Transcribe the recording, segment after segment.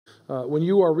when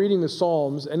you are reading the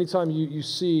Psalms, anytime you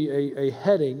see a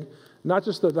heading, not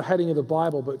just the heading of the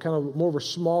Bible, but kind of more of a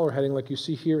smaller heading like you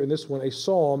see here in this one, a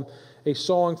psalm, a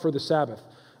song for the Sabbath.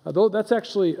 Though that's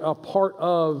actually a part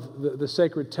of the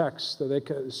sacred text.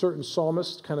 Certain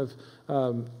psalmists kind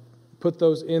of put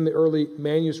those in the early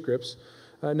manuscripts.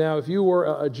 Now, if you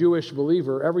were a Jewish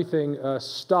believer, everything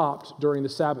stopped during the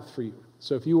Sabbath for you.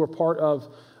 So if you were part of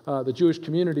the Jewish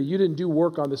community, you didn't do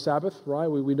work on the Sabbath, right?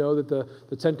 We know that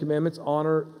the Ten Commandments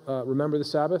remember the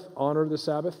Sabbath, honor the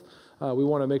Sabbath. We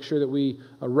want to make sure that we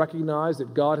recognize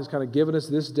that God has kind of given us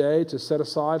this day to set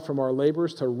aside from our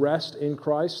labors, to rest in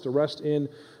Christ, to rest in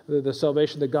the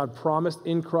salvation that God promised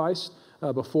in Christ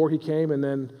before He came and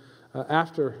then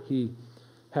after He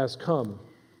has come.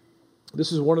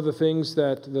 This is one of the things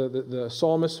that the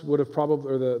psalmist would have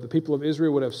probably, or the people of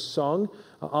Israel would have sung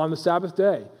on the Sabbath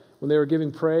day when they were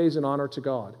giving praise and honor to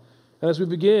God. And as we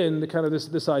begin the kind of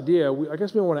this idea, I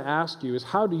guess we want to ask you is,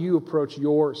 how do you approach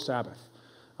your Sabbath?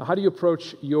 How do you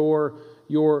approach your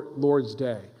Lord's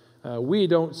Day? We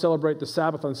don't celebrate the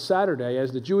Sabbath on Saturday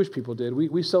as the Jewish people did.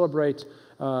 We celebrate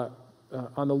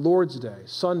on the Lord's Day,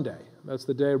 Sunday. That's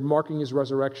the day marking His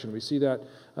resurrection. We see that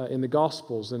in the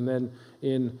Gospels, and then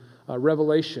in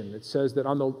Revelation, it says that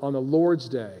on the Lord's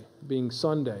Day, being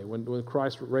Sunday, when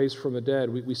Christ raised from the dead,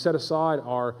 we set aside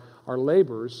our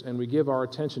labors and we give our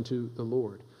attention to the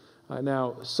Lord.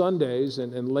 Now, Sundays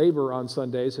and labor on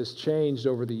Sundays has changed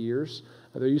over the years.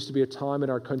 There used to be a time in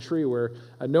our country where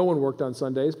no one worked on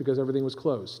Sundays because everything was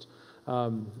closed.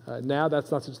 Now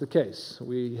that's not such the case.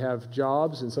 We have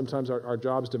jobs, and sometimes our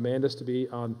jobs demand us to be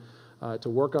to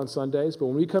work on Sundays. But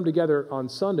when we come together on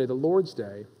Sunday, the Lord's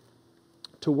Day,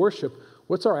 to worship,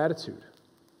 what's our attitude?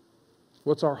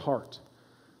 What's our heart?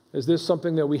 Is this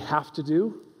something that we have to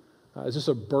do? Is this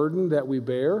a burden that we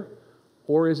bear?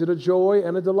 Or is it a joy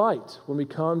and a delight when we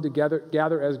come together,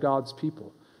 gather as God's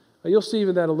people? You'll see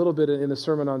even that a little bit in the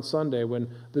sermon on Sunday, when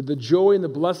the joy and the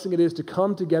blessing it is to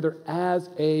come together as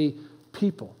a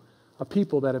people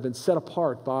that have been set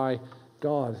apart by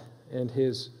God and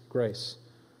His grace.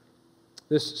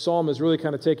 This psalm is really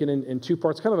kind of taken in two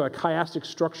parts, kind of a chiastic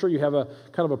structure. You have a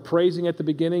kind of a praising at the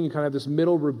beginning, you kind of have this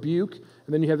middle rebuke,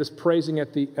 and then you have this praising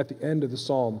at the end of the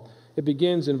psalm. It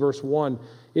begins in verse 1.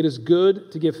 It is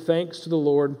good to give thanks to the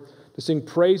Lord, to sing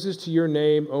praises to your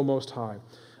name, O Most High.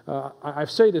 I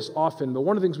say this often, but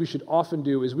one of the things we should often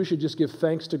do is we should just give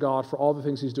thanks to God for all the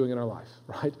things He's doing in our life,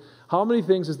 right? How many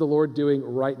things is the Lord doing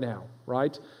right now,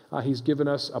 right? He's given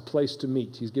us a place to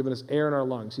meet. He's given us air in our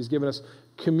lungs. He's given us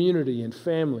community and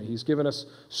family. He's given us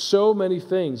so many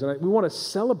things, and we want to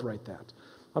celebrate that.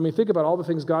 I mean, think about all the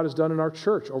things God has done in our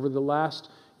church over the last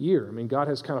year. I mean, God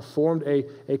has kind of formed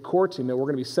a core team that we're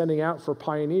going to be sending out for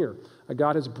Pioneer.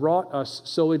 God has brought us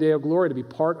Soli Deo Gloria to be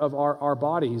part of our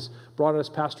body. He's brought us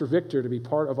Pastor Victor to be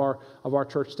part of our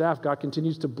church staff. God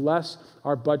continues to bless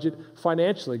our budget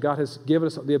financially. God has given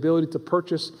us the ability to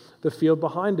purchase the field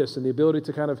behind us and the ability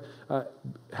to kind of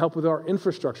help with our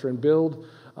infrastructure and build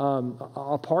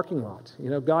a parking lot.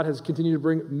 You know, God has continued to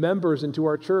bring members into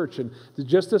our church. And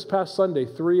just this past Sunday,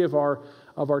 3 of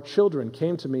our children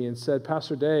came to me and said,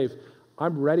 Pastor Dave,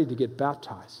 I'm ready to get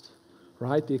baptized.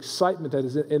 Right? The excitement that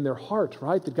is in their heart,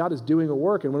 right? That God is doing a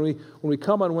work. And when we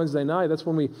come on Wednesday night, that's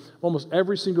when we, almost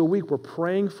every single week, we're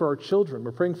praying for our children.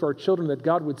 We're praying for our children that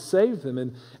God would save them.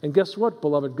 And guess what,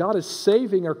 beloved? God is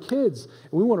saving our kids.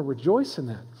 And we want to rejoice in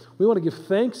that. We want to give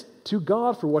thanks to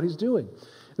God for what He's doing.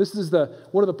 This is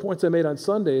one of the points I made on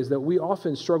Sunday, is that we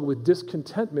often struggle with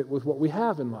discontentment with what we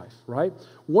have in life, right?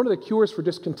 One of the cures for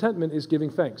discontentment is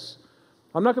giving thanks.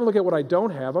 I'm not going to look at what I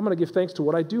don't have. I'm going to give thanks to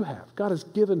what I do have. God has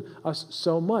given us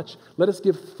so much. Let us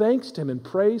give thanks to Him and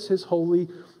praise His holy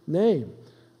name.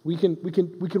 We can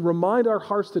remind our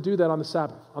hearts to do that on the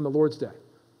Sabbath, on the Lord's Day.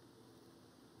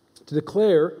 To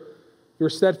declare your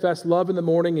steadfast love in the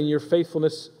morning and your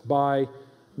faithfulness by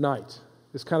night.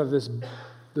 It's kind of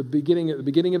the beginning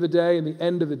of the day and the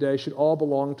end of the day should all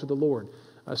belong to the Lord.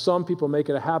 Some people make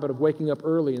it a habit of waking up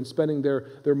early and spending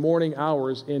their morning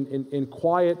hours in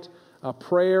quiet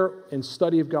prayer and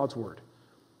study of God's Word.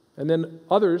 And then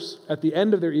others, at the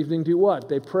end of their evening, do what?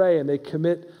 They pray and they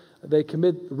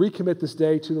recommit this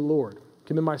day to the Lord.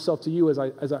 Commit myself to you as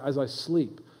I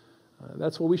sleep.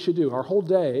 That's what we should do. Our whole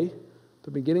day,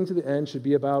 the beginning to the end, should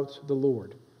be about the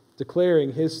Lord,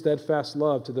 declaring His steadfast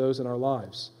love to those in our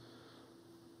lives.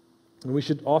 And we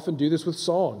should often do this with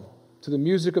song, to the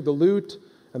music of the lute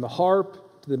and the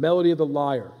harp, to the melody of the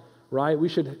lyre. Right? We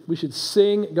should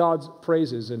sing God's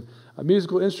praises. And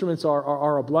musical instruments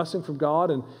are a blessing from God.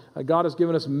 And God has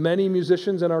given us many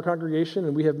musicians in our congregation.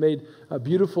 And we have made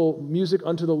beautiful music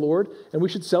unto the Lord. And we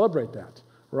should celebrate that.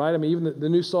 right? I mean, even the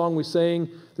new song we sang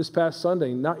this past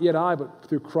Sunday, not yet I, but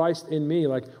through Christ in me.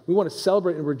 Like, we want to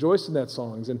celebrate and rejoice in that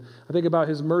song. And I think about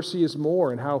his mercy is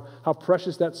more and how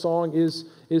precious that song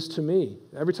is to me.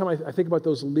 Every time I think about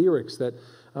those lyrics, that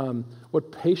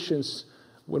what patience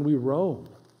when we roam,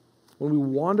 when we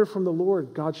wander from the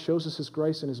Lord, God shows us his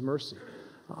grace and his mercy.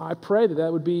 I pray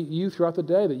that would be you throughout the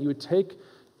day, that you would take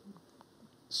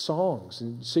songs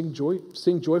and sing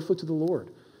joyfully to the Lord.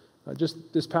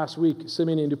 Just this past week,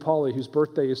 Simeon and Dupali, whose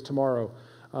birthday is tomorrow,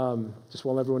 just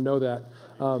want to let everyone know that.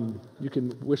 You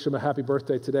can wish him a happy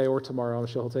birthday today or tomorrow. I'm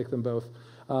sure he'll take them both.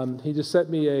 He just sent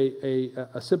me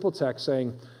a simple text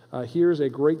saying, here's a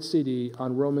great CD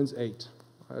on Romans 8.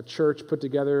 A church put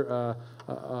together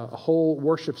a whole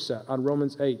worship set on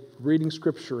Romans 8, reading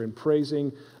Scripture and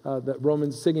praising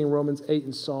singing Romans 8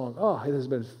 in song. Oh, it has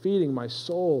been feeding my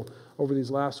soul over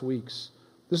these last weeks.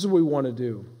 This is what we want to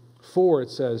do. 4, it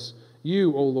says,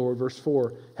 you, O Lord, verse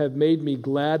 4, have made me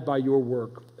glad by your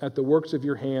work. At the works of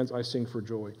your hands I sing for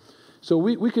joy. So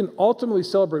we can ultimately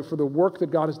celebrate for the work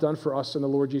that God has done for us in the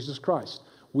Lord Jesus Christ.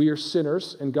 We are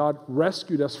sinners, and God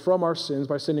rescued us from our sins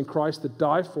by sending Christ to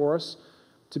die for us,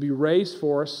 to be raised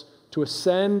for us, to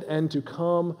ascend, and to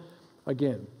come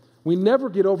again. We never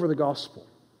get over the gospel.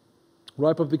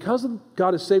 Right, but because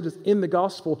God has saved us in the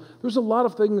gospel, there's a lot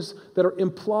of things that are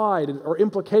implied or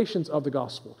implications of the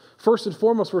gospel. First and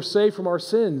foremost, we're saved from our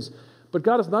sins. But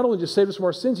God has not only just saved us from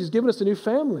our sins, he's given us a new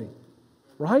family.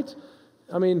 Right?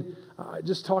 I mean,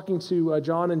 just talking to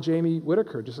John and Jamie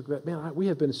Whitaker, just like that, man, we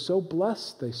have been so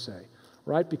blessed, they say,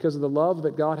 right? Because of the love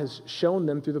that God has shown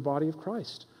them through the body of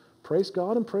Christ. Praise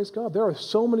God and praise God. There are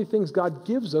so many things God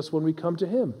gives us when we come to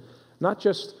him. Not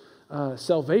just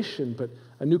salvation, but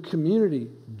a new community,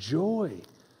 joy,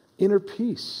 inner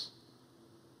peace.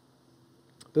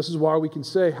 This is why we can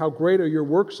say, how great are your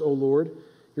works, O Lord.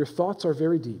 Your thoughts are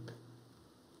very deep.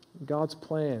 God's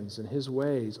plans and his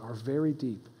ways are very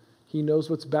deep. He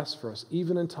knows what's best for us,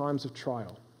 even in times of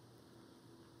trial.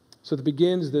 So it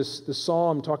begins this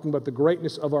psalm talking about the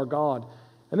greatness of our God.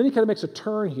 And then he kind of makes a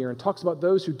turn here and talks about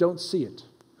those who don't see it,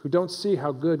 who don't see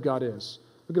how good God is.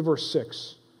 Look at verse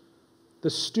 6. The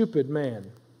stupid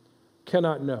man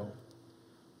cannot know.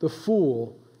 The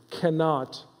fool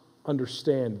cannot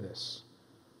understand this.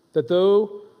 That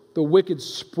though the wicked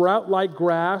sprout like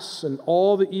grass and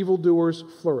all the evildoers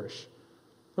flourish.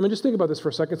 I mean, just think about this for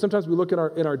a second. Sometimes we look in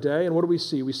our day, and what do we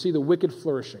see? We see the wicked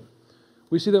flourishing.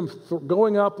 We see them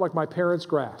going up like my parents'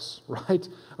 grass, right?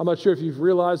 I'm not sure if you've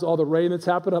realized all the rain that's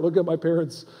happened. I look at my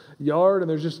parents' yard, and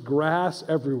there's just grass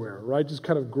everywhere, right? Just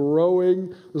kind of growing.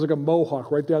 There's like a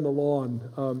mohawk right down the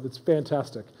lawn. It's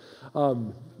fantastic.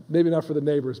 Maybe not for the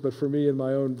neighbors, but for me and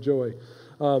my own joy.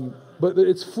 But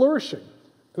it's flourishing.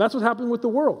 And that's what's happening with the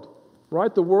world,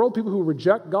 right? The world, people who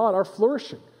reject God are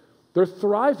flourishing. They're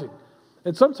thriving.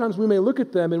 And sometimes we may look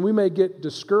at them and we may get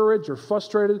discouraged or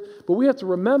frustrated, but we have to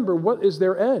remember what is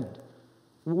their end.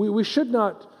 We should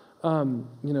not,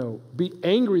 be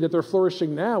angry that they're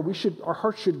flourishing now. Our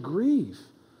hearts should grieve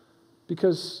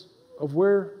because of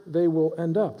where they will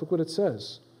end up. Look what it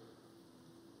says.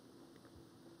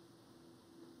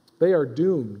 They are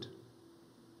doomed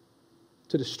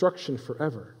to destruction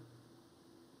forever.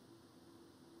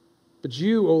 But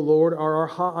you, O Lord, are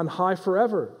on high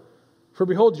forever. For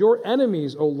behold, your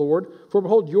enemies, O Lord, for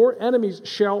behold, your enemies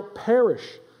shall perish,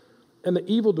 and the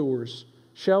evildoers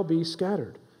shall be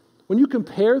scattered. When you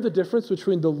compare the difference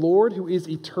between the Lord, who is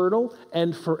eternal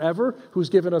and forever, who's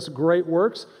given us great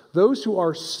works, those who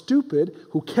are stupid,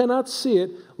 who cannot see it,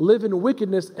 live in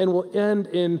wickedness and will end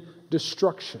in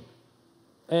destruction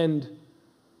and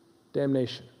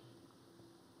damnation.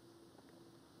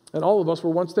 And all of us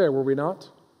were once there, were we not?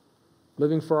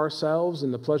 Living for ourselves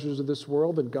and the pleasures of this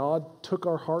world, and God took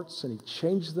our hearts and he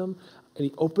changed them, and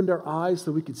he opened our eyes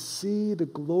so we could see the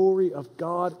glory of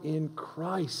God in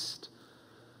Christ.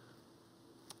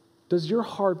 Does your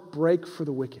heart break for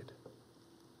the wicked?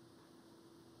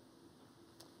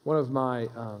 One of my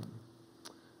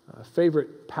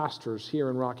favorite pastors here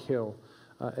in Rock Hill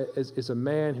is a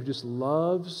man who just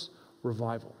loves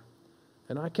revival.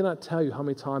 And I cannot tell you how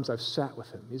many times I've sat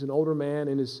with him. He's an older man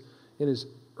in his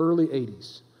early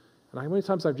 80s. And how many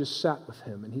times I've just sat with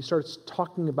him and he starts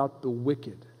talking about the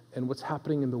wicked and what's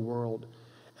happening in the world.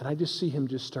 And I just see him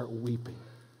just start weeping.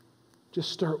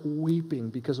 Just start weeping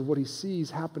because of what he sees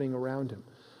happening around him.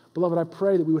 Beloved, I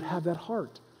pray that we would have that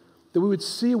heart. That we would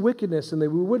see wickedness and that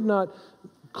we would not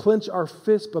clench our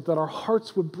fists, but that our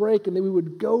hearts would break and that we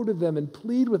would go to them and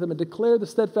plead with them and declare the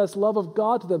steadfast love of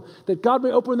God to them, that God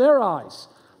may open their eyes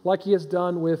like he has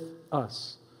done with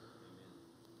us.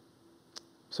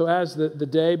 So as the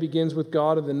day begins with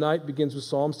God and the night begins with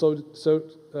Psalms, so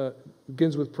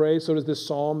begins with praise. So does this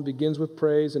psalm. Begins with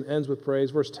praise and ends with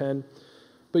praise. Verse 10.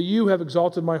 But you have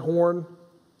exalted my horn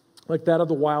like that of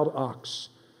the wild ox.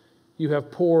 You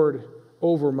have poured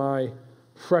over my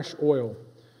fresh oil.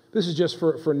 This is just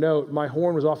for note. My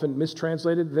horn was often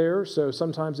mistranslated there, so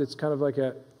sometimes it's kind of like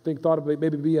thought of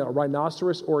maybe be a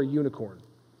rhinoceros or a unicorn.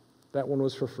 That one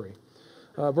was for free.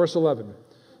 Verse 11.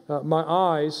 My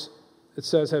eyes, it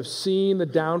says, have seen the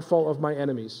downfall of my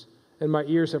enemies, and my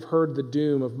ears have heard the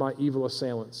doom of my evil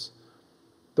assailants.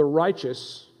 The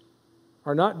righteous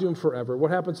are not doomed forever.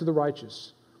 What happens to the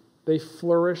righteous? They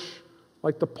flourish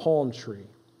like the palm tree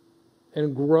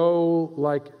and grow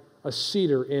like a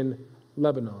cedar in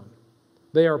Lebanon.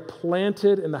 They are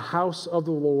planted in the house of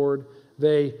the Lord.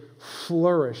 They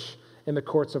flourish in the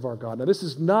courts of our God. Now, this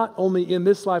is not only in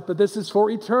this life, but this is for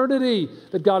eternity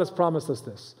that God has promised us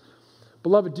this.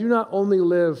 Beloved, do not only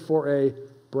live for a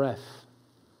breath,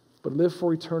 but live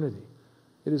for eternity.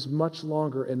 It is much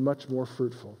longer and much more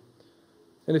fruitful.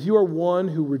 And if you are one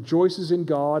who rejoices in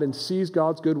God and sees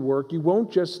God's good work, you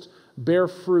won't just bear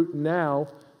fruit now,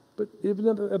 but even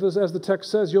as the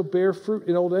text says, you'll bear fruit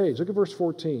in old age. Look at verse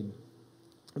 14.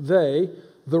 They,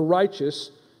 the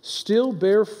righteous, still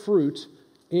bear fruit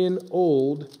in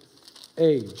old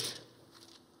age.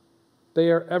 They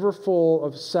are ever full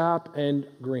of sap and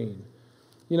green.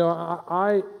 You know,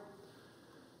 I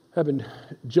have been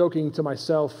joking to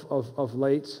myself of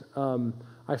late.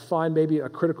 I find maybe a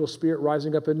critical spirit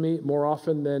rising up in me more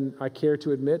often than I care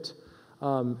to admit.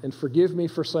 And forgive me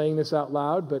for saying this out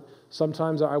loud, but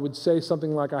sometimes I would say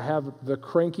something like I have the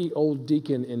cranky old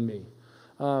deacon in me,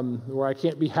 where I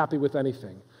can't be happy with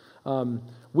anything.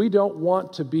 We don't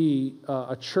want to be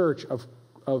a church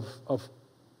of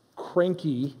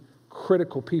cranky,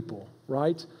 critical people,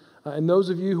 right? And those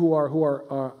of you who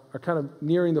are kind of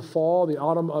nearing the fall, the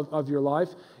autumn of your life,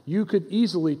 you could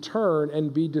easily turn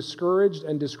and be discouraged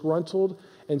and disgruntled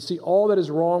and see all that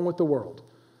is wrong with the world.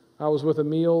 I was with a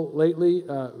meal lately,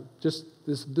 just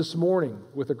this morning,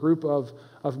 with a group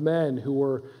of men who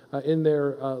were in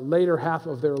their later half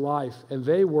of their life, and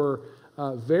they were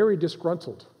very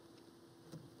disgruntled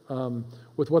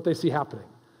with what they see happening.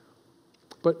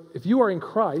 But if you are in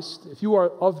Christ, if you are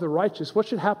of the righteous, what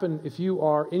should happen if you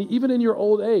are, even in your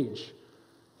old age?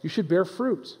 You should bear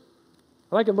fruit.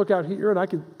 And I can look out here,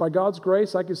 and by God's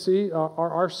grace, I can see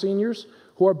our seniors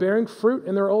who are bearing fruit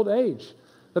in their old age.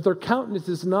 That their countenance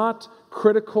is not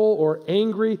critical or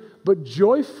angry, but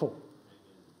joyful,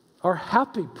 are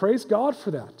happy. Praise God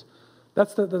for that.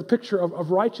 That's the picture of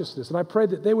righteousness. And I pray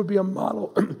that they would be a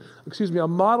model, a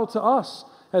model to us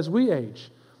as we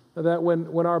age. That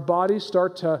when our bodies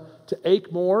start to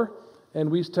ache more and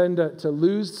we tend to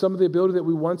lose some of the ability that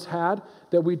we once had,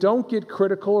 that we don't get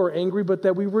critical or angry, but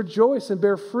that we rejoice and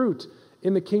bear fruit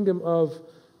in the kingdom of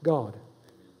God.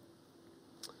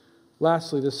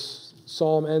 Lastly, this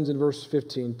psalm ends in verse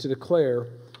 15 to declare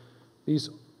these,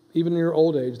 even in your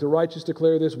old age, the righteous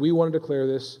declare this, we want to declare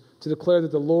this, to declare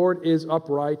that the Lord is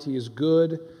upright, He is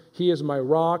good, He is my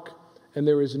rock, and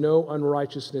there is no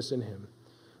unrighteousness in Him.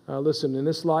 Listen, in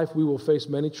this life we will face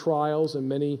many trials and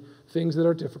many things that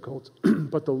are difficult,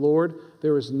 but the Lord,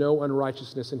 there is no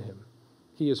unrighteousness in Him.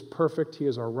 He is perfect, He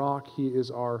is our rock, He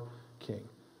is our King.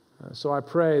 So I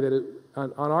pray that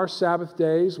on our Sabbath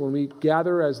days, when we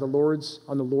gather on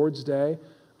the Lord's Day,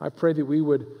 I pray that we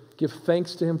would give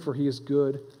thanks to Him for He is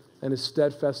good and His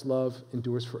steadfast love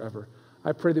endures forever.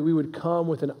 I pray that we would come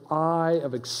with an eye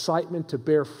of excitement to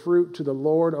bear fruit to the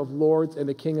Lord of Lords and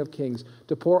the King of Kings,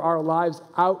 to pour our lives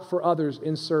out for others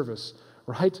in service,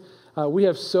 right? We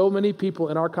have so many people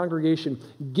in our congregation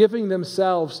giving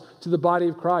themselves to the body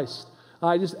of Christ.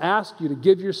 I just ask you to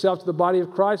give yourself to the body of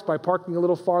Christ by parking a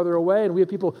little farther away. And we have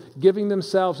people giving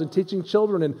themselves and teaching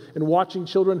children and watching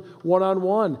children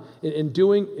one-on-one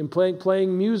and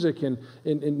playing music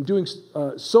and doing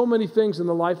so many things in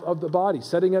the life of the body,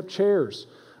 setting up chairs,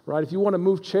 right? If you want to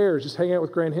move chairs, just hang out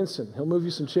with Grant Hinson. He'll move you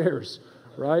some chairs,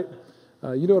 right?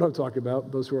 You know what I'm talking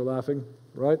about, those who are laughing,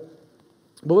 right?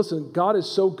 But listen, God is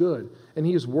so good, and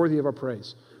He is worthy of our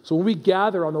praise. So when we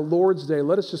gather on the Lord's Day,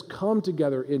 let us just come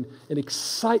together in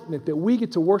excitement that we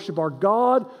get to worship our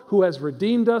God who has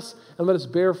redeemed us, and let us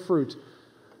bear fruit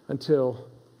until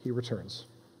He returns.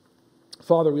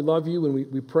 Father, we love You,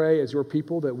 and we pray as Your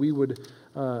people that we would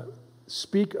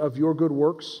speak of Your good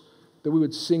works, that we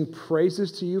would sing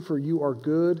praises to You, for You are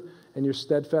good, and Your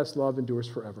steadfast love endures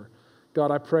forever.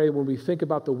 God, I pray when we think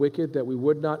about the wicked that we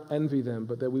would not envy them,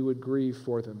 but that we would grieve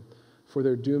for them, for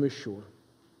their doom is sure.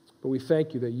 But we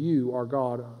thank You that You, our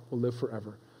God, will live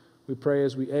forever. We pray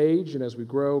as we age and as we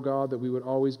grow, God, that we would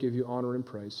always give You honor and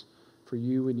praise, for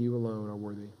You and You alone are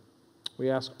worthy. We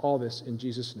ask all this in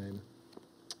Jesus' name.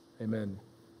 Amen.